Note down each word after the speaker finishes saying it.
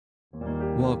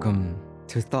Welcome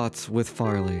to Thoughts with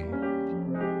Farley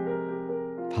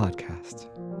podcast.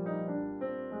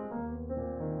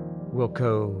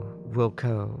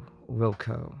 Wilco.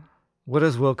 What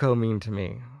does Wilco mean to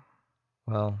me?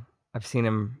 Well, I've seen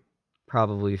him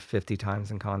probably 50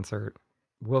 times in concert.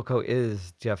 Wilco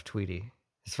is Jeff Tweedy.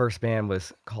 His first band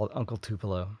was called Uncle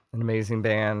Tupelo, an amazing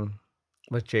band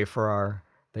with Jay Farrar.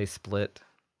 They split,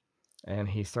 and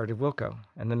he started Wilco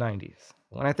in the 90s.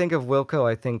 When I think of Wilco,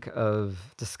 I think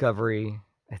of discovery,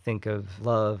 I think of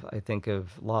love, I think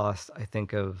of lost, I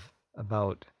think of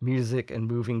about music and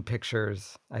moving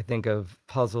pictures. I think of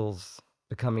puzzles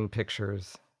becoming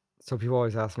pictures. So people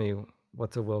always ask me,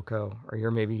 what's a Wilco?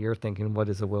 Or maybe you're thinking, what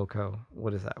is a Wilco?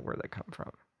 What is that? Where'd that come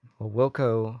from? Well,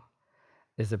 Wilco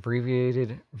is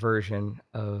abbreviated version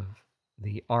of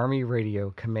the Army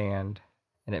radio command,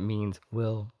 and it means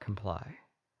will comply,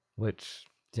 which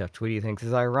Jeff Tweedy thinks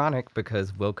is ironic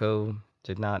because Wilco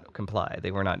did not comply.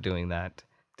 They were not doing that.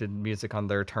 Did music on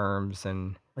their terms,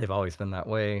 and they've always been that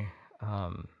way.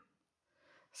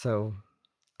 So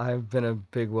I've been a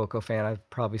big Wilco fan. I've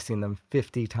probably seen them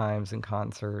 50 times in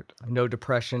concert. No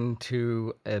Depression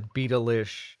to a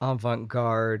Beatle-ish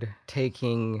avant-garde,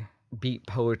 taking beat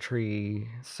poetry,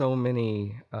 so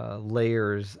many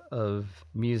layers of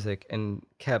music, and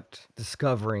kept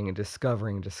discovering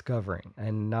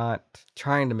and not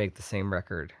trying to make the same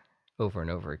record over and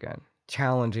over again,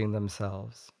 challenging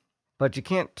themselves. But you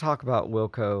can't talk about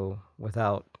Wilco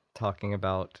without talking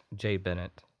about Jay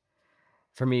Bennett.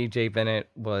 For me, Jay Bennett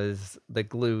was the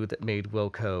glue that made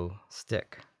Wilco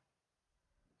stick.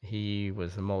 He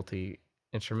was a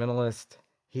multi-instrumentalist.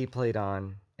 He played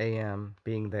on AM,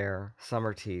 Being There,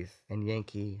 Summer Teeth, and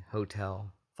Yankee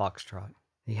Hotel Foxtrot.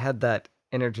 He had that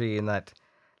energy and that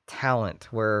talent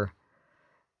where,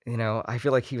 I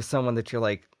feel like he was someone that you're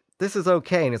like, this is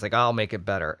okay. And he's like, I'll make it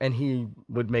better. And he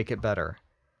would make it better.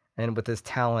 And with his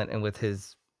talent and with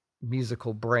his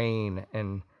musical brain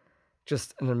and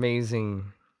just an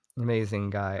amazing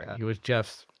guy. He was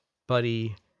Jeff's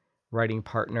buddy, writing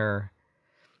partner.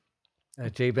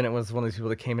 Jay Bennett was one of those people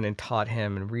that came in and taught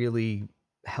him and really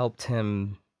helped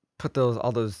him put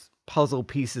all those puzzle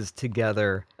pieces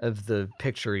together of the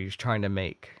picture he's trying to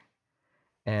make.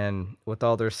 And with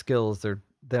all their skills,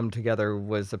 them together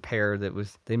was a pair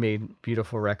they made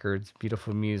beautiful records,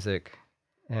 beautiful music.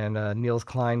 And Niels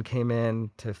Klein came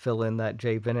in to fill in that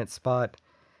Jay Bennett spot.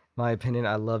 In my opinion,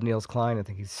 I love Niels Klein. I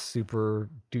think he's super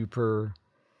duper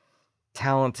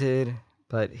talented,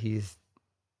 but he's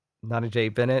not a Jay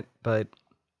Bennett. But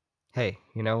hey,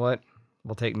 you know what?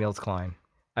 We'll take Niels Klein.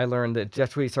 I learned that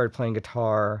Jeff Tweedy started playing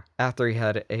guitar after he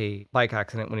had a bike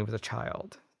accident when he was a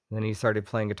child. And then he started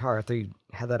playing guitar after he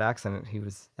had that accident. He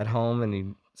was at home and he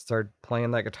started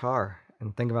playing that guitar.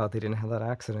 And think about it, they didn't have that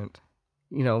accident.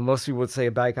 Most people would say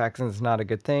a bike accident is not a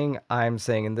good thing. I'm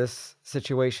saying in this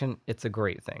situation, it's a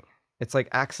great thing. It's like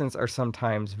accidents are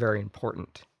sometimes very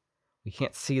important. We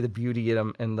can't see the beauty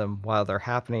in them while they're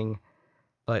happening.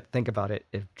 But think about it.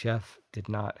 If Jeff did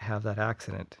not have that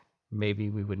accident, maybe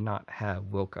we would not have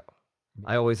Wilco.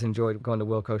 I always enjoyed going to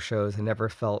Wilco shows. I never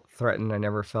felt threatened. I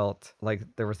never felt like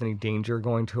there was any danger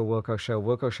going to a Wilco show.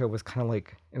 Wilco show was kind of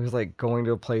like, it was like going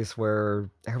to a place where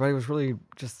everybody was really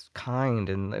just kind,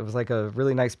 and it was like a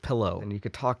really nice pillow, and you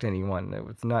could talk to anyone. It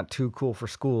was not too cool for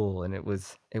school, and it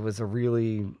was I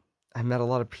met a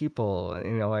lot of people. I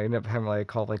ended up having I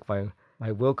called my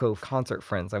Wilco concert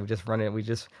friends. I would just run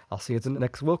it. I'll see you at the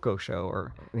next Wilco show.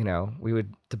 Or, we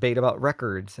would debate about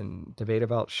records and debate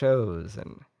about shows.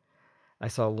 And I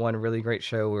saw one really great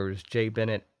show where it was Jay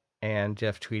Bennett and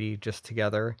Jeff Tweedy just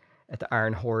together at the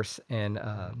Iron Horse in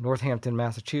Northampton,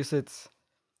 Massachusetts.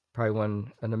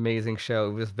 Probably an amazing show.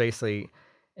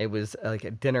 It was like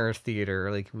a dinner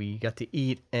theater. Like we got to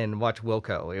eat and watch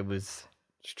Wilco. It was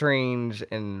strange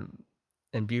and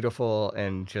beautiful,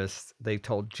 and just they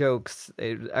told jokes.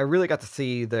 I really got to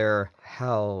see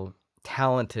how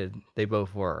talented they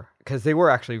both were, because they were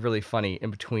actually really funny in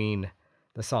between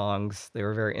the songs. They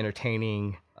were very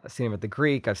entertaining. I've seen him at the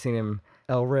Greek. I've seen him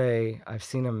El Rey. I've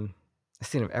seen him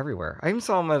everywhere. I even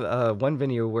saw him at one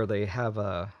venue where they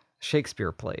have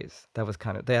Shakespeare plays. That was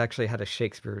they actually had a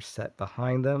Shakespeare set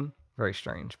behind them. Very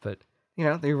strange, but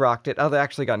they rocked it. Oh, they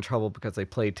actually got in trouble because they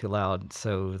played too loud,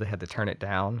 so they had to turn it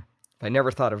down. I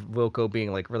never thought of Wilco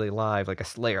being like really live, like a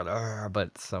Slayer,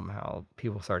 but somehow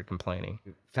people started complaining.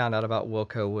 Found out about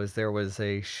Wilco there was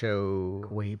a show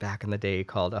way back in the day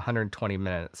called 120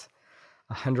 Minutes.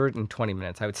 120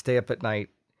 Minutes. I would stay up at night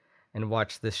and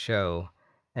watch this show,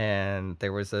 and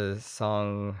there was a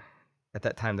song at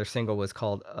that time. Their single was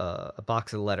called A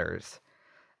Box of Letters.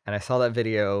 And I saw that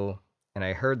video, and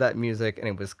I heard that music, and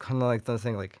it was kind of like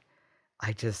something like,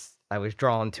 I was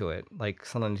drawn to it. Like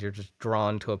sometimes you're just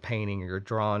drawn to a painting, or you're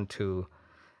drawn to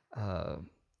uh,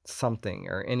 something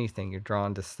or anything. You're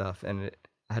drawn to stuff, and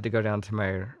I had to go down to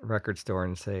my record store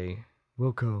and say,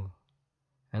 Wilco,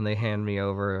 and they hand me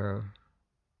over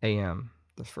AM,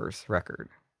 the first record,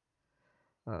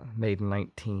 made in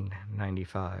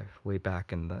 1995, way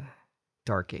back in the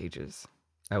dark ages.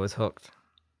 I was hooked.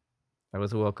 I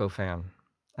was a Wilco fan.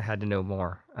 I had to know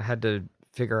more. I had to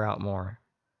figure out more.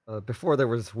 Before there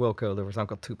was Wilco, there was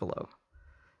Uncle Tupelo.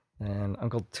 And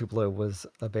Uncle Tupelo was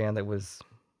a band that was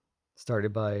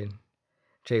started by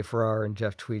Jay Farrar and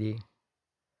Jeff Tweedy.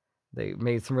 They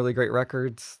made some really great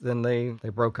records, then they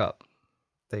broke up.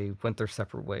 They went their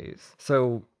separate ways.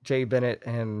 So Jay Bennett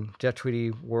and Jeff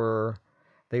Tweedy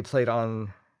they played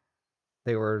on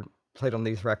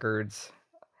these records,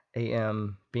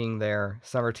 AM, Being There,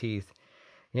 Summer Teeth,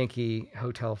 Yankee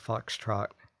Hotel Foxtrot.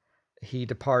 He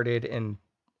departed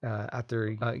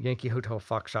after Yankee Hotel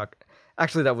Foxtrot.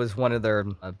 Actually, that was one of their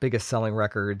biggest selling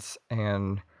records,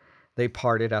 and they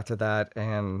parted after that.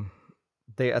 And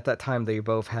at that time they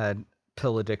both had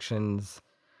pill addictions,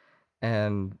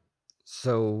 and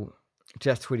so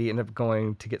Jeff Tweedy ended up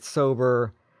going to get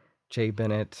sober. Jay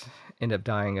Bennett ended up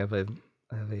dying of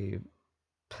a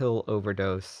pill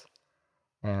overdose,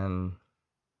 and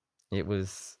it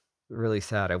was really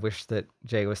sad. I wish that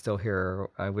Jay was still here.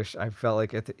 I felt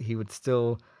like he would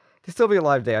still be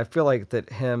alive today. I feel like that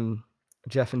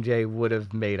Jeff and Jay would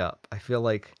have made up. I feel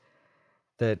like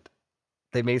that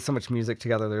they made so much music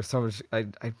together. There's so much.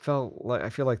 I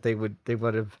feel like they would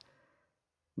have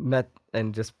met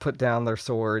and just put down their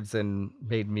swords and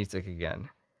made music again.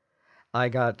 I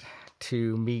got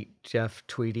to meet Jeff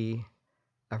Tweedy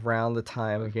around the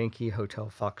time of Yankee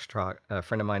Hotel Foxtrot. A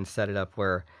friend of mine set it up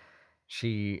where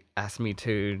she asked me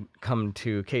to come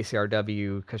to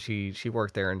KCRW because she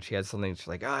worked there and she had something. She's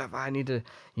like, I need to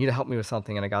help me with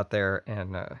something. And I got there,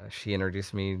 and she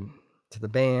introduced me to the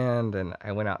band, and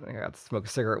I went out and I got to smoke a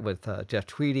cigarette with Jeff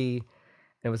Tweedy. And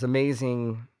it was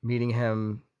amazing meeting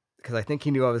him because I think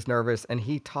he knew I was nervous, and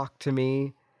he talked to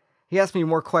me. He asked me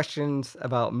more questions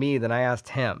about me than I asked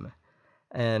him.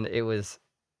 And it was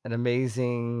an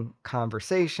amazing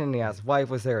conversation. His wife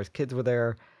was there, his kids were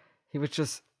there. He was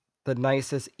just the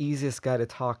nicest, easiest guy to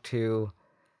talk to.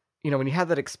 When you have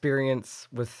that experience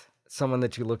with someone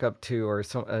that you look up to, or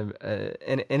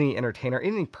any entertainer,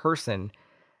 any person,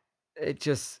 it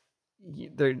just,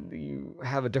 you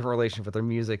have a different relationship with their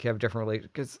music. You have a different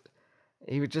relationship because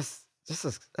he was just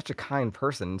such a kind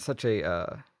person, such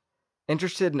a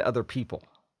interested in other people,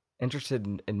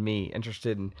 interested in me,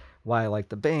 interested in why I like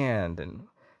the band and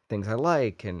things I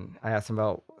like. And I asked him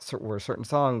about certain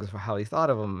songs, how he thought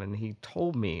of them, and he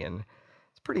told me, and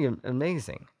it's pretty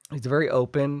amazing. He's very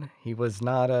open. He was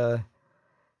not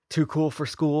too cool for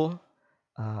school.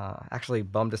 Actually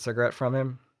bummed a cigarette from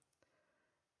him.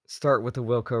 Start with the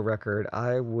Wilco record.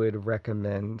 I would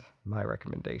recommend, my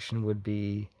recommendation would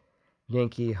be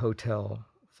Yankee Hotel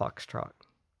Foxtrot.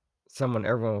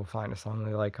 Everyone will find a song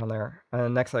they like on there.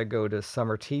 And next I go to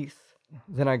Summer Teeth.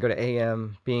 Then I go to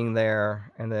AM, Being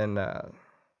There, and then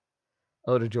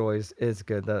Ode to Joys is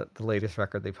good. The latest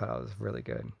record they put out is really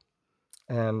good.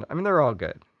 And I mean, they're all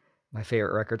good. My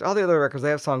favorite records. All the other records, they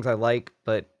have songs I like,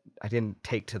 but I didn't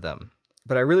take to them.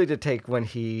 But I really did take when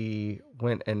he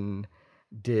went and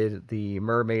did the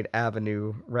Mermaid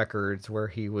Avenue records, where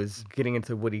he was getting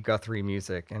into Woody Guthrie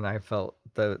music, and I felt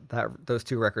that those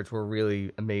two records were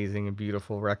really amazing and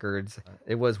beautiful records.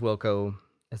 It was Wilco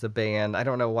as a band. I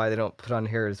don't know why they don't put on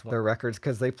here as their records,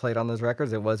 because they played on those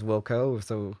records. It was Wilco,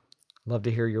 so love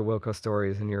to hear your Wilco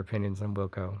stories and your opinions on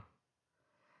Wilco.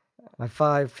 My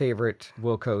 5 favorite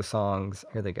Wilco songs,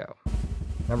 here they go.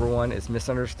 Number 1 is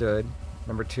Misunderstood.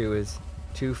 Number 2 is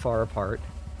Too Far Apart.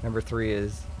 Number 3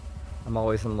 is I'm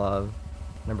Always in Love.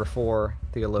 Number 4,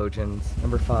 Theologians.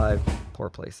 Number 5,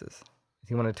 Poor Places. If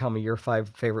you want to tell me your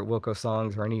 5 favorite Wilco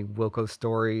songs, or any Wilco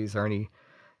stories, or any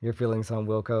your feelings on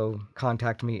Wilco,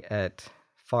 contact me at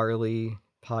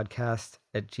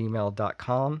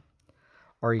farleypodcast@gmail.com,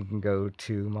 or you can go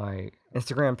to my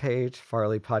Instagram page,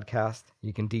 Farle Podcast.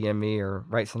 You can DM me or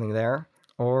write something there,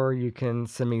 or you can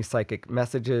send me psychic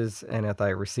messages, and if I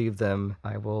receive them,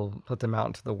 I will put them out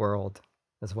into the world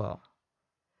as well.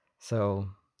 So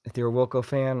if you're a Wilco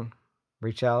fan,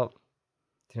 reach out.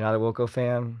 If you're not a Wilco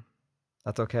fan,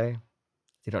 that's okay.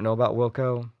 If you don't know about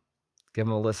Wilco, give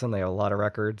them a listen. They have a lot of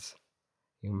records.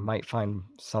 You might find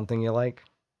something you like.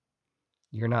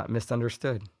 You're not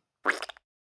misunderstood.